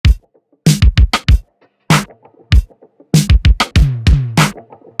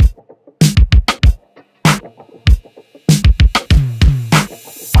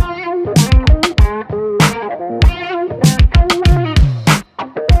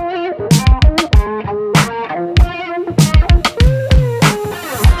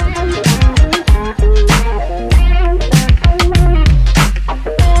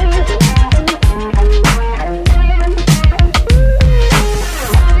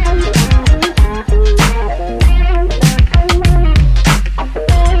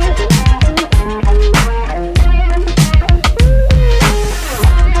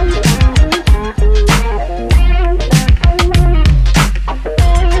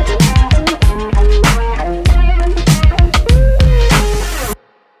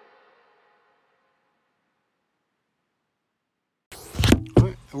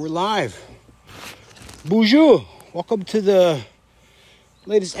live. Bonjour. Welcome to the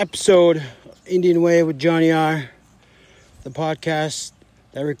latest episode, Indian Way with Johnny R. The podcast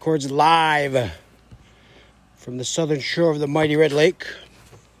that records live from the southern shore of the mighty Red Lake.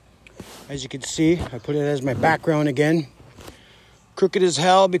 As you can see, I put it as my background again. Crooked as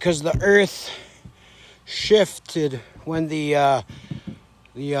hell because the earth shifted when the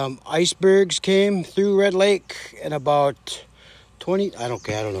icebergs came through Red Lake in about 20, I don't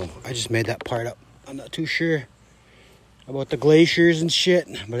know. I just made that part up. I'm not too sure about the glaciers and shit.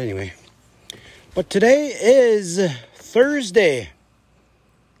 But anyway. But today is Thursday,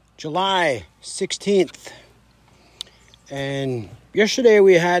 July 16th. And yesterday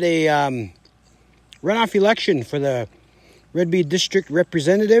we had a runoff election for the Red Bee District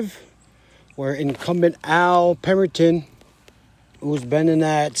Representative, where incumbent Al Pemberton, who's been in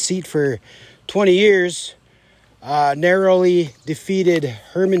that seat for 20 years, narrowly defeated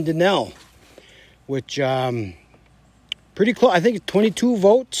Herman Donnell, which pretty close. I think 22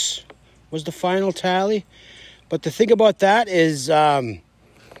 votes was the final tally. But the thing about that is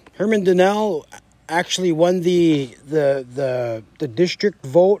Herman Donnell actually won the district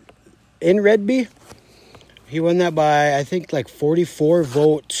vote in Red Bee. He won that by, I think, like 44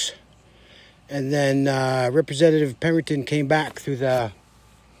 votes. And then Representative Pemberton came back through the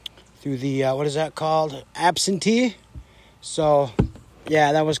what is that called? Absentee. So,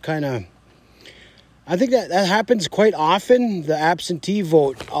 yeah, that was kind of... I think that happens quite often. The absentee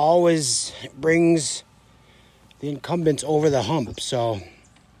vote always brings the incumbents over the hump. So,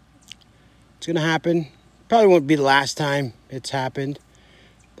 it's going to happen. Probably won't be the last time it's happened.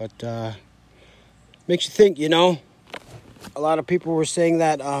 But, makes you think, A lot of people were saying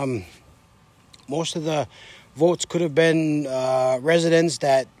that most of the votes could have been residents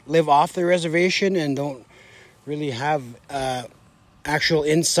that live off the reservation and don't really have actual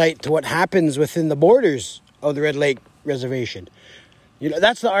insight to what happens within the borders of the Red Lake Reservation.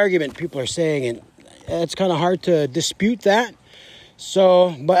 That's the argument people are saying, and it's kind of hard to dispute that.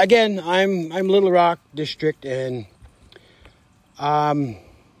 So, but again, I'm Little Rock District, and that's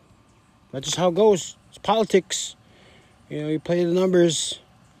just how it goes. It's politics. You play the numbers.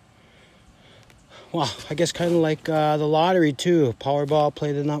 Well, I guess kind of like the lottery, too. Powerball,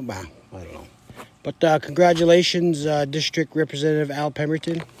 play the number. I don't know. But congratulations, District Representative Al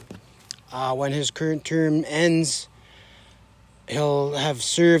Pemberton. When his current term ends, he'll have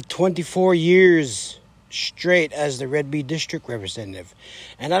served 24 years straight as the Red Bee District Representative.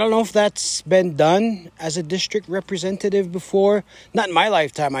 And I don't know if that's been done as a district representative before. Not in my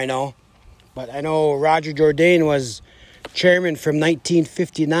lifetime, I know. But I know Roger Jourdain was chairman from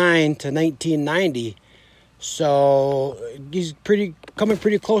 1959 to 1990, so he's coming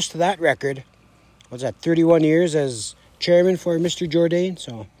pretty close to that record. What's that, 31 years as chairman for Mr. Jourdain?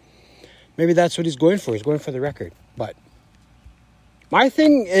 So maybe that's what he's going for. He's going for the record. But my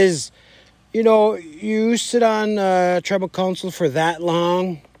thing is, you sit on tribal council for that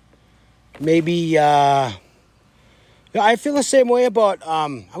long, maybe I feel the same way about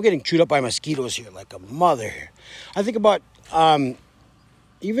I'm getting chewed up by mosquitoes here like a mother. I think about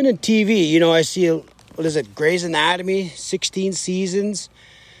even in TV, I see, what is it, Grey's Anatomy, 16 seasons.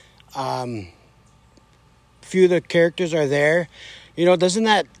 Few of the characters are there. Doesn't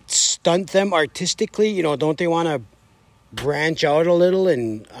that stunt them artistically? Don't they want to branch out a little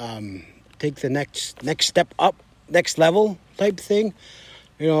and take the next step up, next level type thing?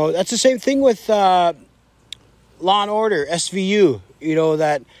 That's the same thing with Law and Order, SVU.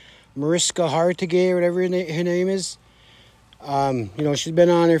 That Mariska Hargitay, or whatever her name is. She's been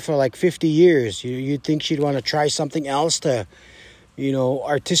on there for like 50 years. You'd think she'd want to try something else to,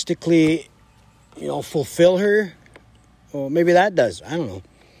 artistically, fulfill her. Well, maybe that does. I don't know.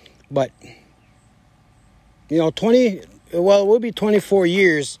 But, it will be 24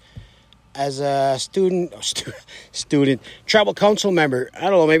 years as a student, tribal council member. I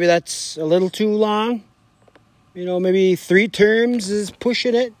don't know, maybe that's a little too long. Maybe 3 terms is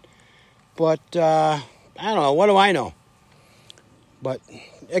pushing it. But, I don't know. What do I know? But,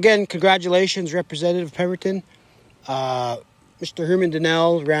 again, congratulations, Representative Pemberton. Mr. Herman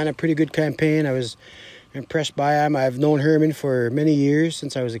Donnell ran a pretty good campaign. I was impressed by him. I've known Herman for many years,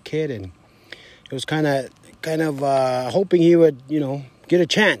 since I was a kid. And it was kind of hoping he would, get a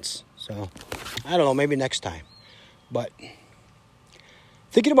chance. So, I don't know. Maybe next time. But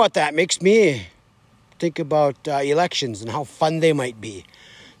thinking about that makes me think about elections and how fun they might be.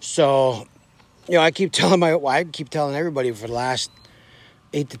 So, I keep telling everybody for the last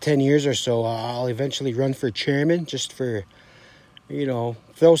 8 to 10 years or so, I'll eventually run for chairman, just for,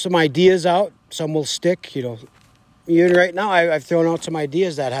 throw some ideas out. Some will stick, even right now, I've thrown out some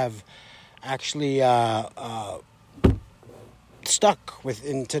ideas that have actually stuck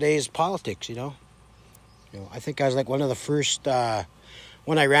in today's politics. I think I was like one of the first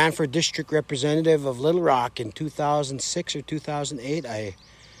when I ran for district representative of Little Rock in 2006 or 2008. I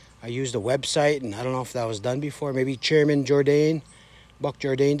used a website, and I don't know if that was done before. Maybe Chairman Jourdain, Buck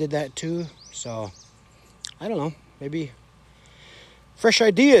Jourdain, did that too. So I don't know. Maybe fresh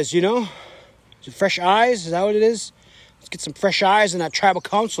ideas. Fresh eyes. Is that what it is? Let's get some fresh eyes in that tribal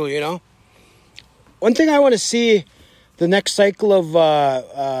council. One thing I want to see the next cycle of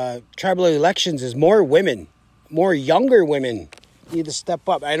tribal elections is more women, more younger women need to step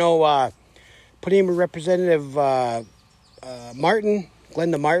up. I know putting a Representative Martin,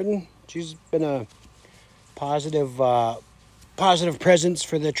 Glenda Martin, she's been a positive presence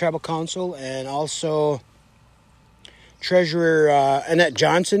for the tribal council, and also Treasurer Annette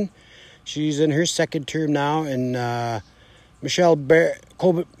Johnson. She's in her second term now, and Michelle Barrett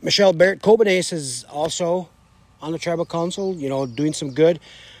Cobanese is also on the tribal council, doing some good.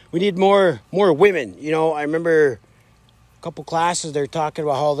 We need more women. I remember a couple classes, they're talking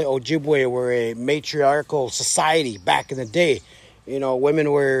about how the Ojibwe were a matriarchal society back in the day.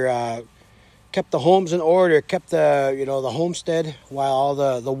 Women were kept the homes in order, kept the homestead, while all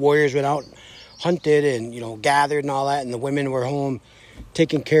the warriors went out, hunted, and gathered and all that, and the women were home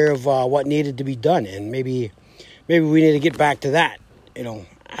taking care of what needed to be done. And maybe we need to get back to that.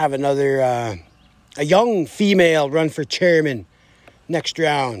 Have another a young female run for chairman next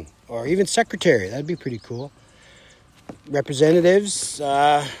round, or even secretary. That'd be pretty cool. Representatives,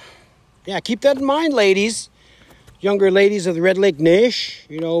 keep that in mind, ladies. Younger ladies of the Red Lake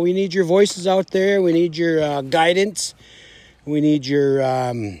Nation. We need your voices out there. We need your guidance. We need your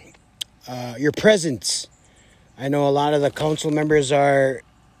presence. I know a lot of the council members are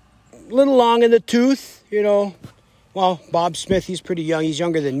a little long in the tooth. Well, Bob Smith, he's pretty young. He's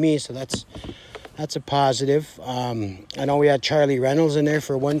younger than me, so that's a positive. I know we had Charlie Reynolds in there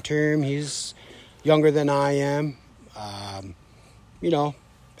for one term. He's younger than I am. I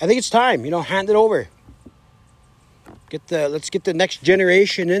think it's time. Hand it over. Let's get the next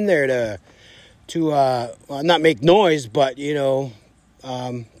generation in there to not make noise, but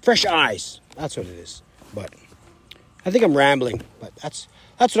fresh eyes. That's what it is. But I think I'm rambling. But that's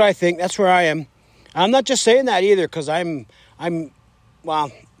what I think. That's where I am. I'm not just saying that either, because I'm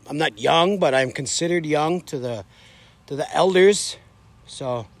not young, but I'm considered young to the elders.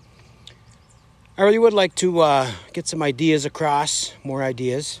 So I really would like to get some ideas across, more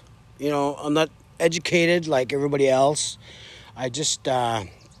ideas. I'm not educated like everybody else. I just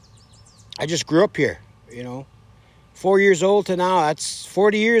grew up here. 4 years old to now. That's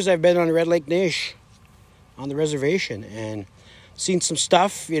 40 years I've been on the Red Lake Nation, on the reservation, and seen some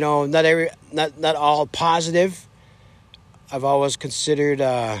stuff. Not all positive. I've always considered,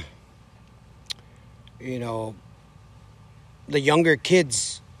 the younger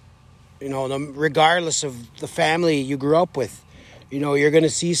kids, regardless of the family you grew up with, you're going to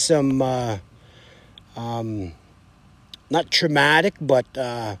see some, not traumatic,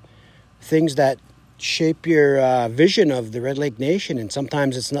 but things that shape your vision of the Red Lake Nation. And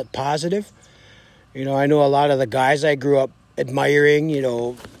sometimes it's not positive. I know a lot of the guys I grew up admiring,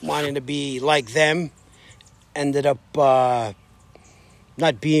 wanting to be like them, ended up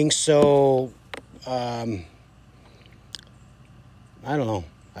not being so, I don't know.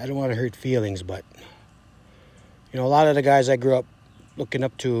 I don't want to hurt feelings, but, a lot of the guys I grew up looking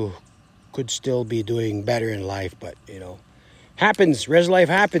up to could still be doing better in life, but, happens. Res life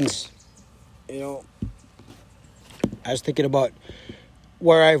happens. I was thinking about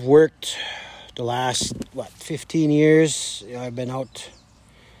where I've worked the last, 15 years. I've been out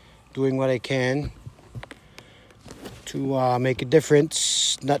doing what I can to make a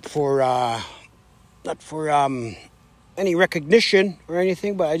difference, not for any recognition or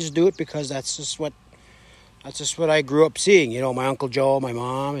anything, but I just do it because that's just what I grew up seeing. My Uncle Joe, my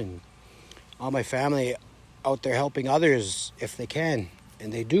mom, and all my family out there helping others if they can,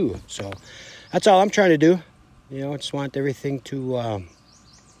 and they do. So that's all I'm trying to do. I just want everything to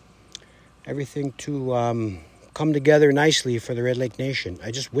come together nicely for the Red Lake Nation.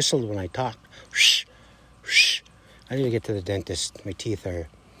 I just whistled when I talked. Whoosh, whoosh. I need to get to the dentist. My teeth are...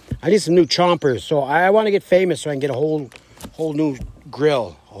 I need some new chompers. So I want to get famous so I can get a whole new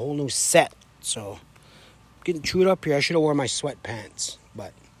grill, a whole new set. So getting chewed up here. I should have worn my sweatpants.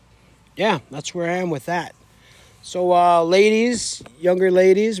 But yeah, that's where I am with that. So ladies, younger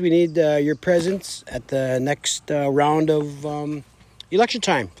ladies, we need your presence at the next round of election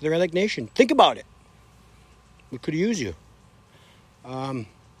time for the Red Lake Nation. Think about it. We could use you.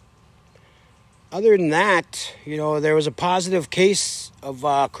 other than that, there was a positive case of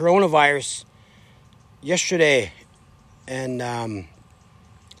coronavirus yesterday, and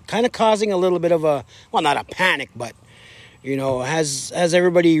kind of causing a little bit of not a panic, but has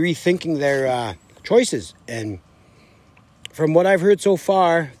everybody rethinking their choices. And from what I've heard so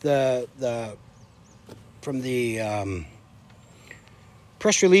far, from the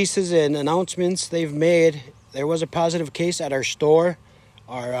press releases and announcements they've made, there was a positive case at our store,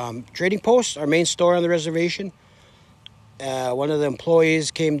 our trading post, our main store on the reservation. One of the employees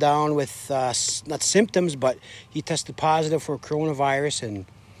came down with not symptoms, but he tested positive for coronavirus and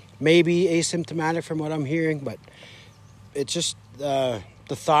maybe asymptomatic from what I'm hearing. But it's just the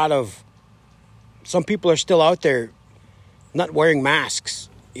thought of some people are still out there not wearing masks.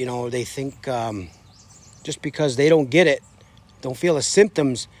 They think just because they don't get it, don't feel the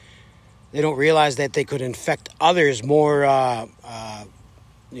symptoms, they don't realize that they could infect others more, our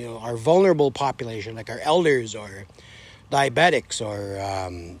vulnerable population, like our elders or diabetics, or,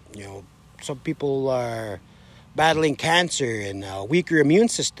 some people are battling cancer and weaker immune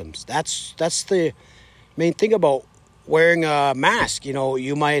systems. That's the main thing about wearing a mask.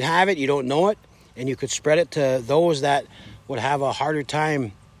 You might have it, you don't know it, and you could spread it to those that would have a harder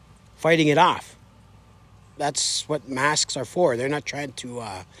time fighting it off. That's what masks are for. They're not trying to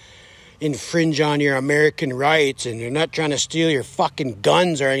infringe on your American rights, and they're not trying to steal your fucking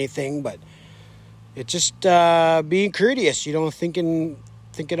guns or anything, but it's just being courteous, thinking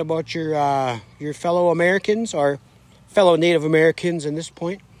about your fellow Americans or fellow Native Americans in this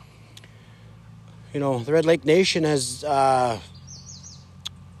point. The Red Lake Nation has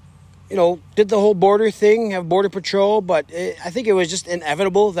did the whole border thing, have border patrol, but I think it was just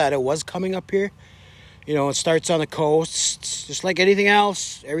inevitable that it was coming up here. It starts on the coast, just like anything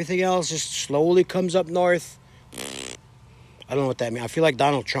else. Everything else just slowly comes up north. I don't know what that means. I feel like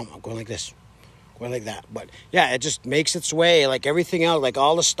Donald Trump. I'm going like this, going like that. But yeah, it just makes its way like everything else, like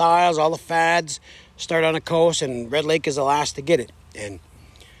all the styles, all the fads start on the coast, and Red Lake is the last to get it. And,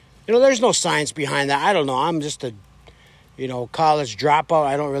 there's no science behind that. I don't know. I'm just a college dropout.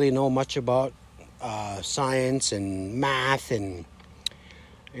 I don't really know much about science and math and,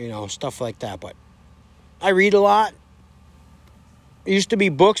 stuff like that. But I read a lot. It used to be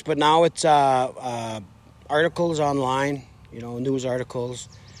books, but now it's articles online, news articles.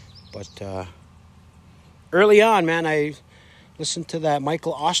 But early on, man, I listened to that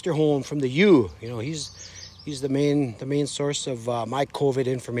Michael Osterholm from the U. He's the main source of my COVID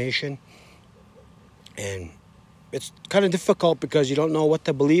information. And it's kind of difficult because you don't know what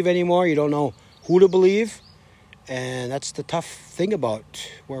to believe anymore. You don't know who to believe. And that's the tough thing about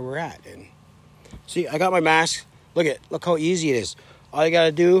where we're at. And see, I got my mask. Look how easy it is. All you got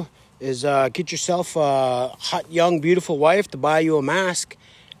to do is get yourself a hot, young, beautiful wife to buy you a mask.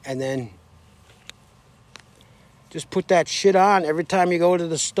 And then just put that shit on every time you go to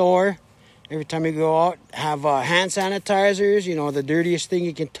the store. Every time you go out, have hand sanitizers. The dirtiest thing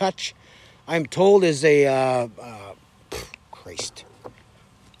you can touch, I'm told, is a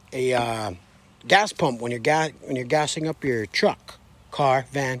gas pump when you're gassing up your truck, car,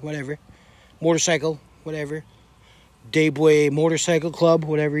 van, whatever, motorcycle, whatever, Daybway Motorcycle Club,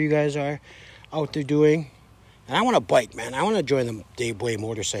 whatever you guys are out there doing. And I want a bike, man. I want to join the Daybway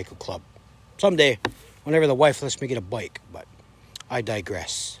Motorcycle Club someday, whenever the wife lets me get a bike. But I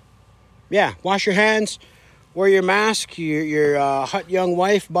digress. Yeah, wash your hands, wear your mask. Your hot young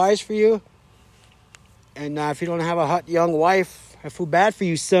wife buys for you. And if you don't have a hot young wife, I feel bad for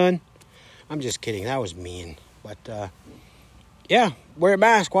you, son. I'm just kidding. That was mean. But yeah, wear a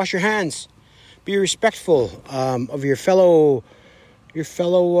mask. Wash your hands. Be respectful of your fellow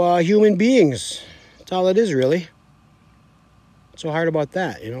human beings. That's all it is, really. What's so hard about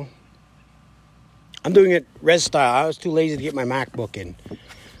that, I'm doing it res style. I was too lazy to get my MacBook and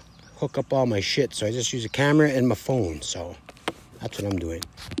hook up all my shit, so I just use a camera and my phone. So that's what I'm doing.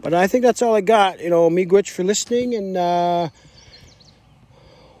 But I think that's all I got. Me Gwitch for listening, and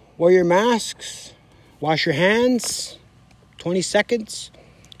wear your masks, wash your hands, 20 seconds,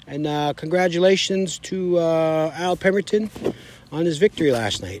 and congratulations to Al Pemberton on his victory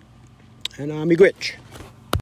last night. And me Gwitch.